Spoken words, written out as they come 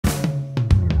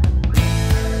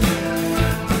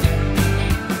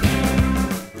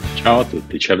Ciao a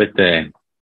tutti, ci avete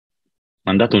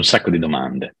mandato un sacco di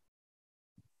domande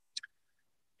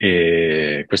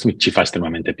e questo ci fa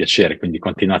estremamente piacere, quindi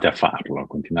continuate a farlo,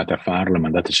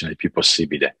 mandatecene il più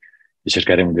possibile e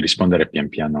cercheremo di rispondere pian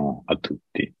piano a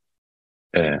tutti.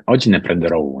 Oggi ne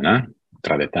prenderò una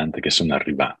tra le tante che sono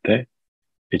arrivate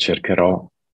e cercherò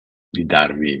di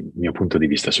darvi il mio punto di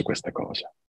vista su questa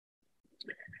cosa.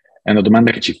 È una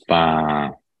domanda che ci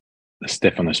fa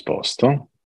Stefano Esposto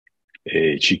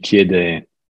e ci chiede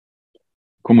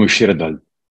come uscire dal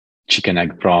chicken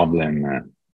egg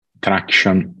problem,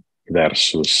 traction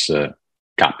versus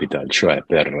capital, cioè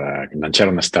per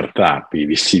lanciare una startup i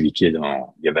VC vi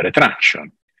chiedono di avere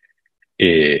traction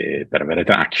e per avere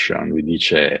traction lui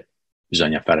dice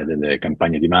bisogna fare delle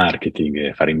campagne di marketing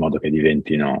e fare in modo che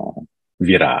diventino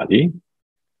virali,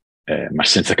 ma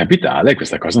senza capitale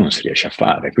questa cosa non si riesce a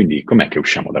fare. Quindi com'è che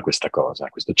usciamo da questa cosa,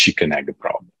 questo chicken egg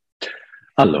problem?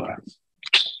 Allora,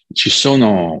 ci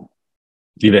sono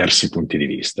diversi punti di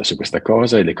vista su questa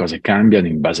cosa e le cose cambiano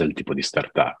in base al tipo di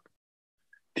startup.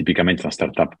 Tipicamente una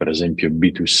startup, per esempio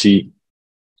B2C,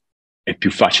 è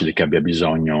più facile che abbia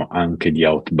bisogno anche di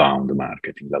outbound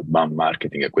marketing. L'outbound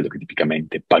marketing è quello che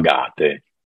tipicamente pagate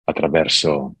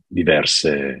attraverso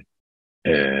diverse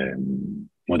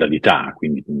modalità,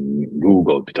 quindi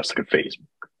Google piuttosto che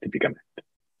Facebook, tipicamente.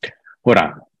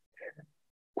 Ora,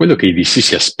 quello che i VC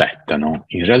si aspettano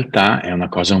in realtà è una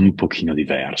cosa un pochino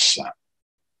diversa.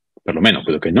 Perlomeno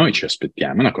quello che noi ci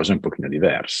aspettiamo è una cosa un pochino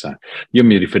diversa. Io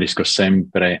mi riferisco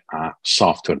sempre a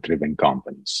software-driven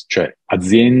companies, cioè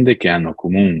aziende che hanno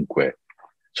comunque,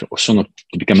 sono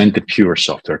tipicamente pure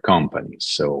software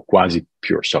companies o quasi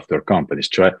pure software companies,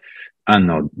 cioè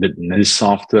hanno nel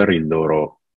software il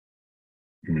loro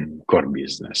core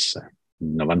business,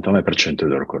 il 99% del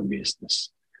loro core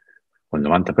business, o il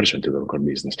 90% del loro core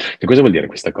business. Che cosa vuol dire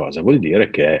questa cosa? Vuol dire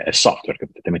che è software che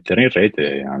potete mettere in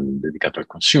rete dedicato al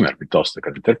consumer piuttosto che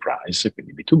all'enterprise,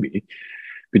 quindi B2B,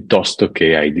 piuttosto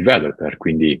che ai developer,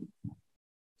 quindi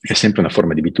è sempre una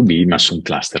forma di B2B, ma su un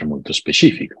cluster molto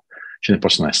specifico. Ce ne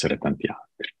possono essere tanti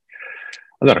altri.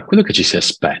 Allora, quello che ci si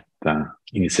aspetta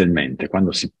inizialmente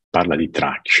quando si parla di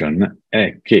traction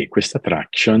è che questa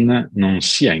traction non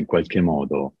sia in qualche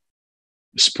modo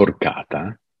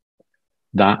sporcata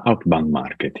da outbound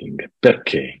marketing.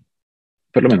 Perché?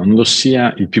 Perlomeno non lo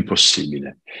sia il più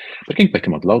possibile. Perché in qualche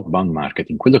modo l'outbound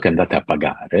marketing, quello che andate a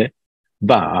pagare,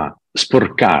 va a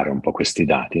sporcare un po' questi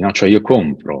dati, no? Cioè io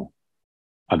compro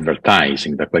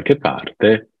advertising da qualche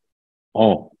parte,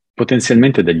 ho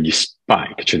potenzialmente degli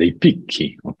spike, cioè dei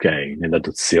picchi, ok?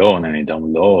 Nell'adozione, nei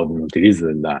download,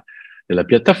 nell'utilizzo della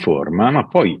piattaforma, ma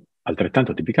poi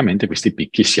altrettanto tipicamente questi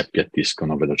picchi si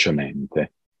appiattiscono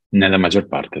velocemente nella maggior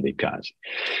parte dei casi.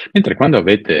 Mentre quando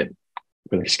avete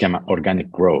quello che si chiama organic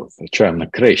growth, cioè una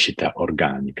crescita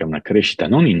organica, una crescita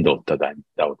non indotta da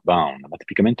outbound, ma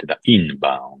tipicamente da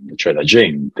inbound, cioè la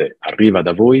gente arriva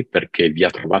da voi perché vi ha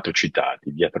trovato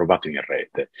citati, vi ha trovato in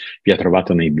rete, vi ha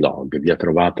trovato nei blog, vi ha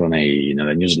trovato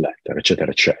nelle newsletter,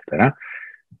 eccetera, eccetera.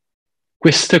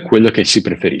 Questo è quello che si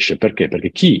preferisce. Perché?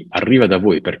 Perché chi arriva da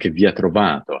voi perché vi ha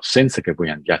trovato senza che voi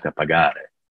andiate a pagare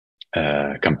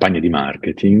campagne di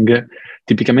marketing,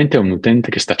 tipicamente è un utente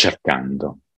che sta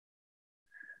cercando.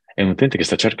 È un utente che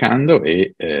sta cercando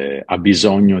e ha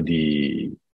bisogno di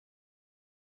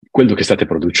quello che state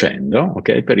producendo,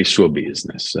 ok, per il suo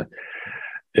business.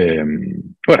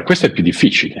 Ora, questo è più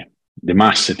difficile. Le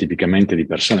masse tipicamente di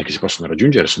persone che si possono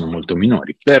raggiungere sono molto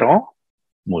minori, però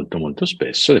molto molto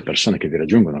spesso le persone che vi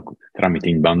raggiungono tramite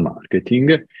inbound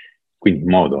marketing, quindi in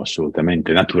modo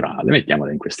assolutamente naturale,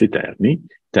 mettiamola in questi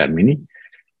termini,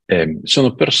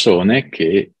 sono persone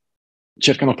che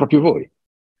cercano proprio voi,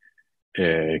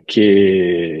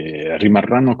 che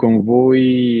rimarranno con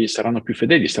voi, saranno più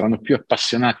fedeli, saranno più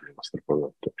appassionati del vostro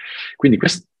prodotto. Quindi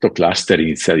questo cluster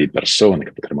iniziale di persone,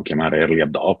 che potremmo chiamare early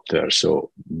adopters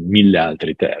o mille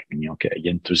altri termini, ok? Gli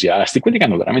entusiasti, quelli che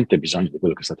hanno veramente bisogno di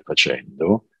quello che state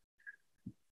facendo,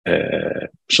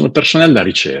 sono persone alla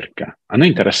ricerca. A noi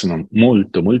interessano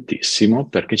molto, moltissimo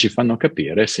perché ci fanno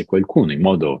capire se qualcuno in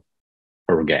modo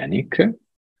organic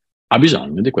ha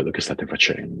bisogno di quello che state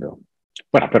facendo.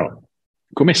 Ora però,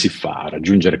 come si fa a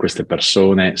raggiungere queste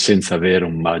persone senza avere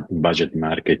un budget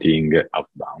marketing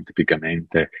outbound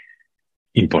tipicamente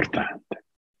importante?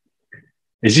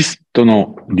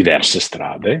 Esistono diverse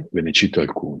strade, ve ne cito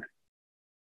alcune.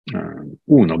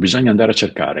 Uno, bisogna andare a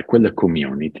cercare quelle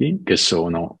community che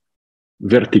sono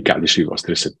verticali sui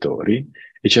vostri settori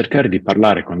e cercare di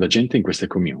parlare con la gente in queste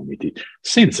community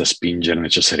senza spingere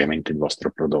necessariamente il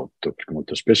vostro prodotto, perché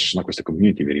molto spesso sono queste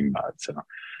community vi rimbalzano,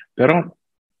 però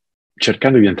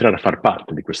cercando di entrare a far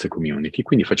parte di queste community,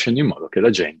 quindi facendo in modo che la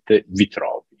gente vi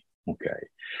trovi, ok?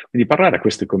 Quindi parlare a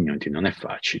queste community non è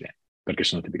facile, perché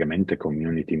sono tipicamente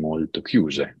community molto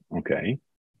chiuse, ok?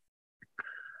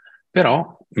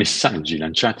 Però messaggi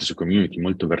lanciati su community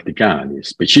molto verticali,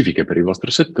 specifiche per il vostro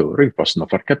settore, vi possono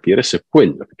far capire se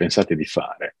quello che pensate di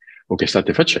fare o che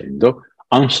state facendo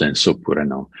ha un senso oppure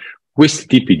no. Questi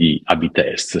tipi di A/B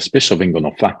test spesso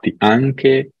vengono fatti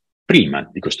anche prima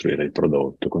di costruire il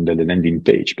prodotto, con delle landing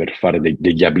page per fare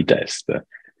degli A/B test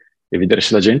e vedere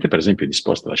se la gente, per esempio, è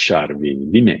disposta a lasciarvi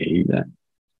l'email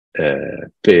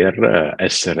per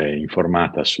essere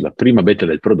informata sulla prima beta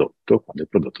del prodotto quando il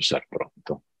prodotto sarà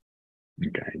pronto.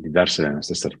 Okay. Diverse delle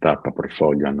nostre startup a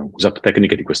portfolio hanno usato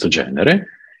tecniche di questo genere,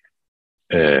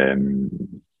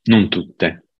 non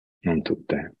tutte,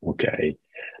 ok?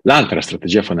 L'altra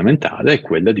strategia fondamentale è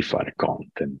quella di fare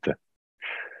content.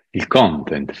 Il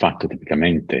content fatto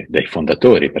tipicamente dai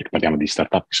fondatori, perché parliamo di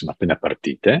startup che sono appena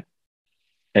partite,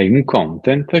 è un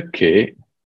content che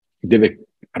deve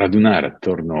radunare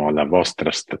attorno alla vostra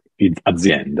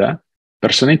azienda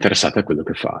persone interessate a quello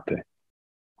che fate.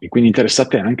 E quindi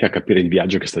interessate anche a capire il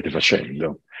viaggio che state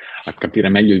facendo, a capire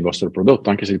meglio il vostro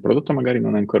prodotto, anche se il prodotto magari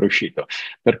non è ancora uscito.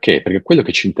 Perché? Perché quello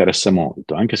che ci interessa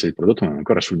molto, anche se il prodotto non è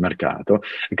ancora sul mercato,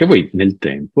 è che voi nel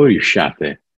tempo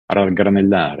riusciate a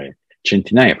raggranellare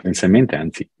centinaia, potenzialmente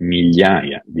anzi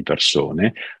migliaia di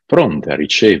persone pronte a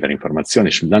ricevere informazioni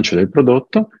sul lancio del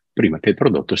prodotto prima che il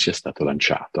prodotto sia stato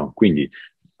lanciato. Quindi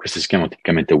queste si chiamano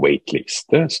tipicamente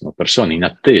waitlist, sono persone in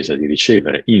attesa di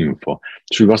ricevere info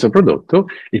sul vostro prodotto,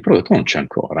 il prodotto non c'è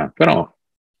ancora, però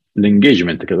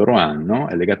l'engagement che loro hanno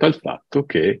è legato al fatto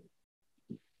che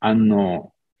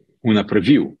hanno una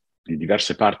preview di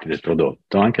diverse parti del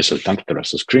prodotto, anche soltanto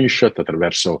attraverso screenshot,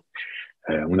 attraverso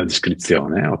una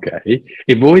descrizione, ok?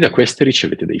 E voi da queste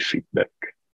ricevete dei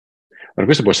feedback. Allora,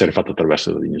 questo può essere fatto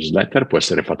attraverso dei newsletter, può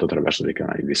essere fatto attraverso dei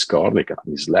canali Discord, dei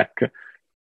canali Slack.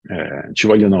 Ci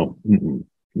vogliono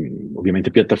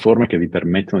ovviamente piattaforme che vi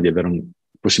permettono di avere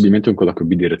possibilmente un colloquio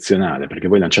bidirezionale, perché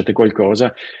voi lanciate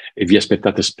qualcosa e vi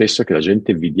aspettate spesso che la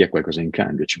gente vi dia qualcosa in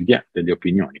cambio, ci dia delle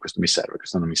opinioni, questo mi serve,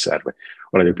 questo non mi serve.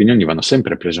 Ora, le opinioni vanno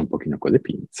sempre prese un pochino con le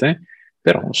pinze,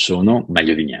 però sono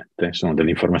meglio di niente, sono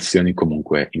delle informazioni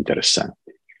comunque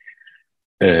interessanti.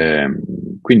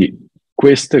 Quindi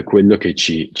questo è quello che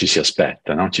ci si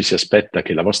aspetta, no? Ci si aspetta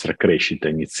che la vostra crescita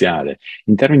iniziale,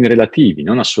 in termini relativi,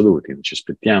 non assoluti, non ci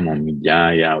aspettiamo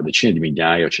migliaia o decine di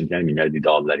migliaia o centinaia di migliaia di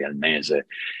dollari al mese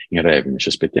in revenue, ci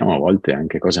aspettiamo a volte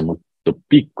anche cose molto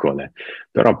piccole,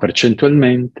 però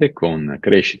percentualmente con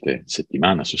crescite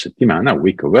settimana su settimana,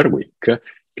 week over week,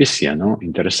 che siano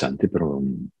interessanti per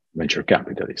un venture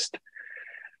capitalist.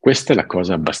 Questa è la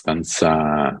cosa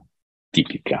abbastanza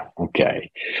tipica, ok?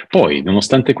 Poi,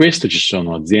 nonostante questo, ci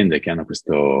sono aziende che hanno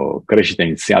questa crescita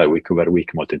iniziale week over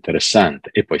week molto interessante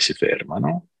e poi si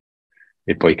fermano,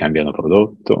 e poi cambiano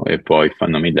prodotto, e poi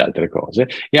fanno mille altre cose,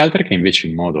 e altre che invece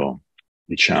in modo,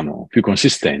 diciamo, più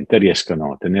consistente riescono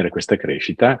a ottenere questa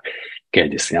crescita che è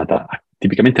destinata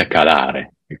tipicamente a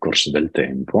calare nel corso del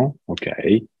tempo,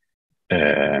 ok?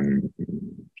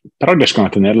 Però riescono a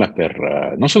tenerla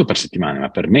per, non solo per settimane, ma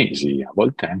per mesi, a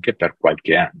volte anche per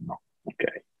qualche anno.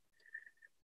 Okay.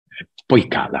 Poi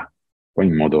cala, poi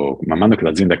in modo, man mano che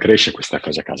l'azienda cresce questa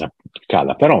cosa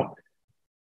cala, però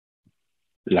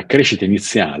la crescita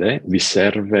iniziale vi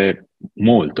serve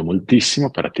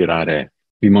moltissimo per attirare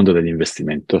il mondo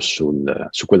dell'investimento su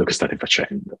quello che state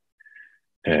facendo.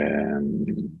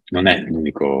 Non è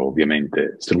l'unico,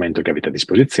 ovviamente, strumento che avete a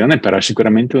disposizione, però è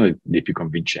sicuramente uno dei più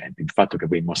convincenti. Il fatto che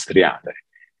voi mostriate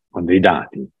con dei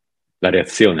dati la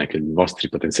reazione che i vostri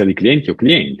potenziali clienti o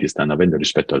clienti stanno avendo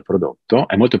rispetto al prodotto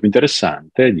è molto più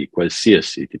interessante di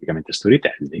qualsiasi tipicamente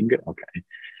storytelling, okay,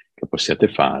 che possiate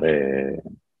fare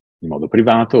in modo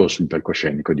privato o sul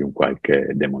palcoscenico di un qualche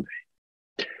demo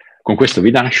day. Con questo vi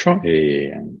lascio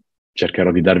e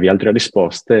cercherò di darvi altre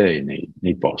risposte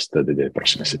nei post delle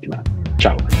prossime settimane.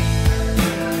 Ciao!